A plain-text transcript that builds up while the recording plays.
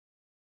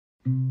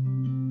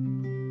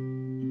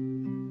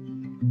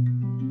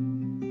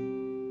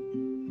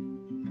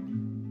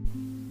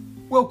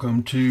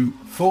Welcome to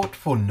Thought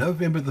for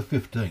November the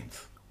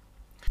 15th.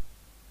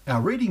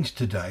 Our readings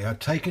today are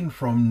taken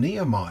from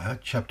Nehemiah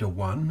chapter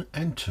 1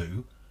 and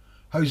 2,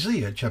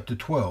 Hosea chapter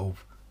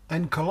 12,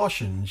 and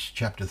Colossians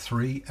chapter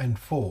 3 and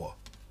 4.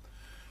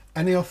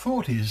 And our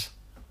thought is,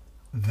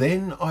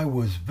 Then I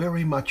was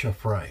very much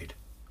afraid.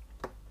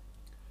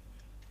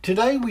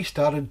 Today we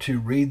started to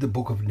read the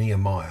book of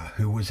Nehemiah,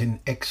 who was in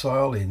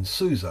exile in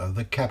Susa,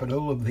 the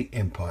capital of the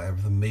empire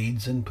of the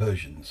Medes and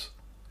Persians.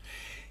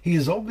 He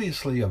is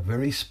obviously a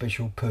very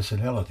special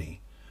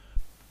personality,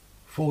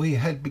 for he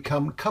had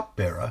become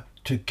cupbearer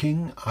to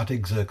King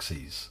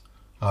Artaxerxes,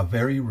 a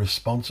very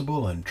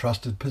responsible and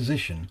trusted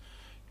position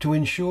to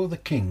ensure the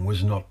king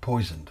was not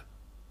poisoned.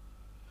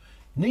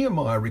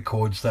 Nehemiah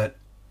records that,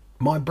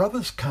 "My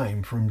brothers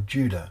came from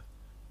Judah,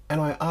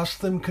 and I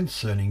asked them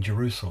concerning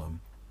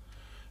Jerusalem.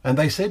 And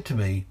they said to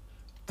me,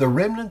 The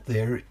remnant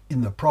there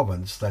in the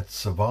province that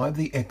survived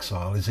the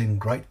exile is in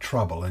great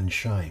trouble and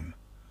shame.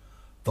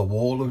 The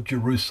wall of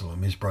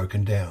Jerusalem is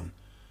broken down,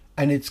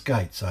 and its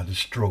gates are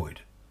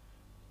destroyed."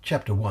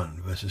 Chapter 1,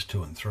 verses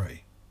 2 and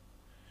 3.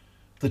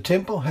 The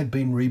temple had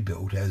been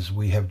rebuilt, as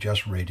we have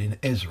just read in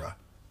Ezra,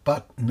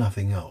 but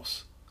nothing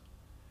else.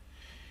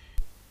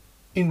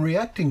 In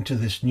reacting to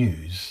this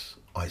news,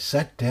 I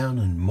sat down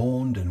and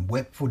mourned and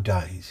wept for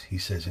days, he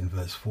says in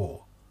verse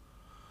 4.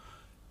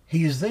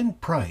 He is then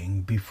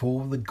praying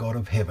before the God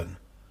of heaven,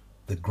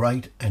 the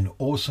great and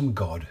awesome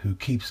God who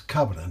keeps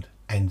covenant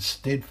and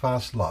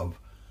steadfast love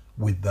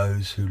with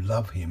those who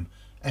love him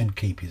and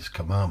keep his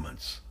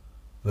commandments.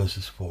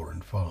 Verses 4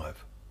 and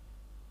 5.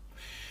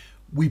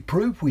 We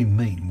prove we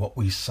mean what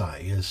we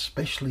say,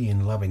 especially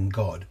in loving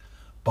God,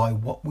 by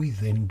what we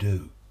then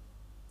do.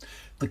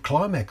 The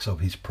climax of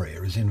his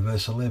prayer is in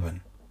verse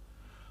 11.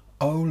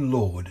 O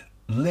Lord,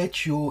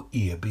 let your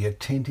ear be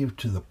attentive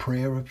to the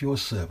prayer of your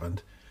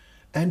servant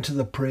and to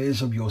the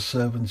prayers of your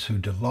servants who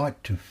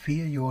delight to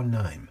fear your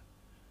name.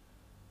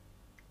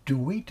 Do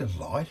we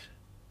delight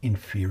in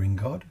fearing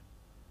God?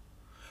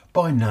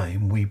 By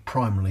name we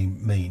primarily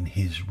mean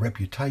his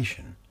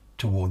reputation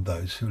toward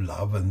those who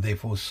love and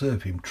therefore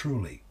serve him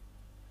truly.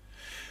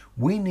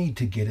 We need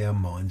to get our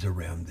minds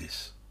around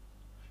this.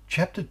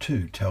 Chapter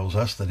 2 tells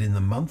us that in the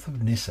month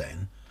of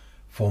Nisan,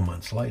 4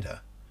 months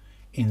later,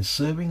 in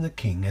serving the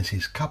king as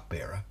his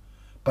cupbearer,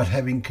 but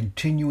having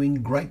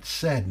continuing great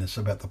sadness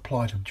about the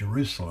plight of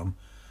Jerusalem,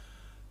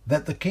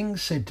 that the king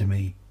said to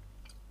me,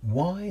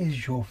 Why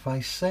is your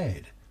face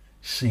sad,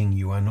 seeing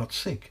you are not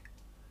sick?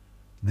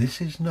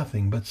 This is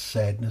nothing but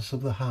sadness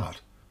of the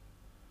heart.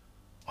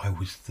 I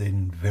was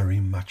then very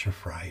much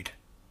afraid.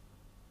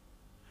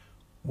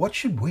 What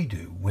should we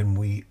do when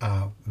we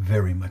are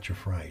very much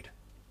afraid?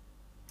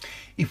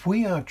 If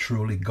we are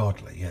truly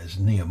godly, as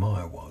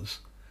Nehemiah was,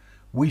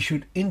 we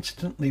should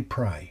instantly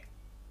pray.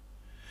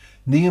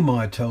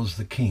 Nehemiah tells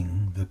the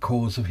king the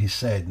cause of his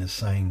sadness,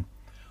 saying,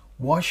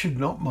 Why should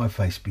not my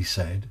face be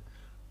sad,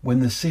 when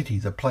the city,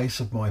 the place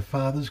of my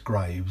father's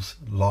graves,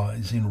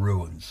 lies in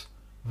ruins?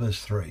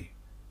 Verse 3.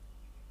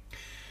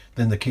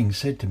 Then the king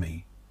said to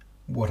me,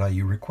 What are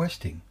you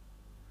requesting?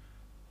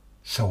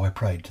 So I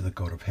prayed to the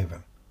God of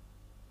heaven.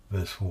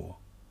 Verse 4.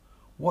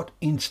 What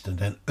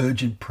instant and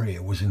urgent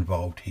prayer was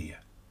involved here?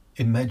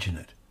 Imagine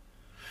it.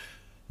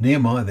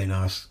 Nehemiah then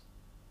asks,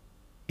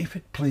 If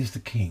it please the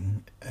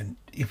king, and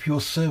if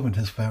your servant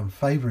has found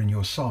favour in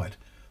your sight,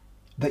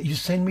 that you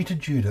send me to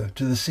Judah,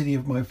 to the city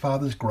of my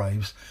father's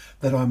graves,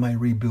 that I may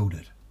rebuild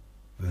it.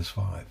 Verse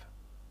 5.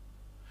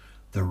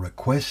 The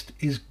request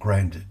is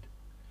granted.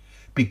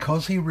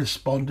 Because he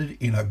responded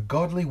in a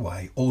godly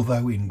way,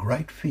 although in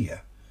great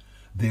fear,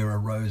 there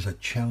arose a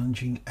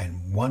challenging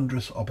and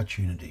wondrous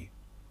opportunity.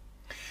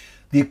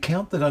 The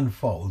account that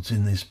unfolds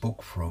in this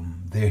book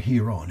from there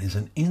here on is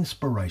an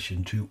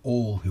inspiration to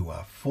all who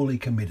are fully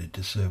committed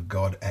to serve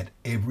God at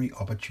every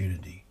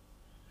opportunity.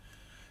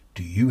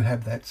 Do you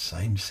have that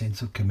same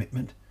sense of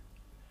commitment?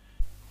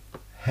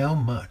 How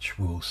much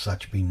will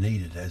such be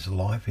needed as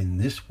life in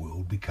this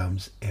world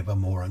becomes ever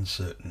more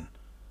uncertain?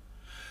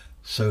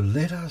 So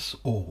let us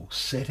all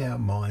set our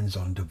minds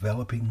on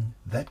developing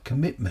that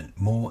commitment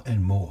more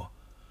and more.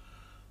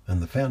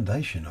 And the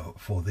foundation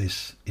for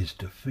this is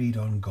to feed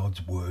on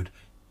God's word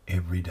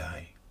every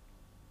day.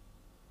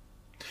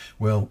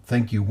 Well,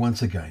 thank you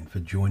once again for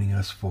joining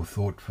us for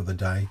Thought for the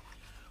Day,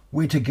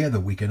 where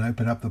together we can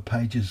open up the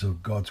pages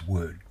of God's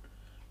word,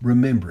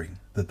 remembering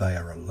that they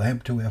are a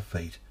lamp to our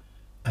feet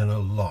and a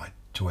light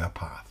to our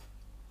path.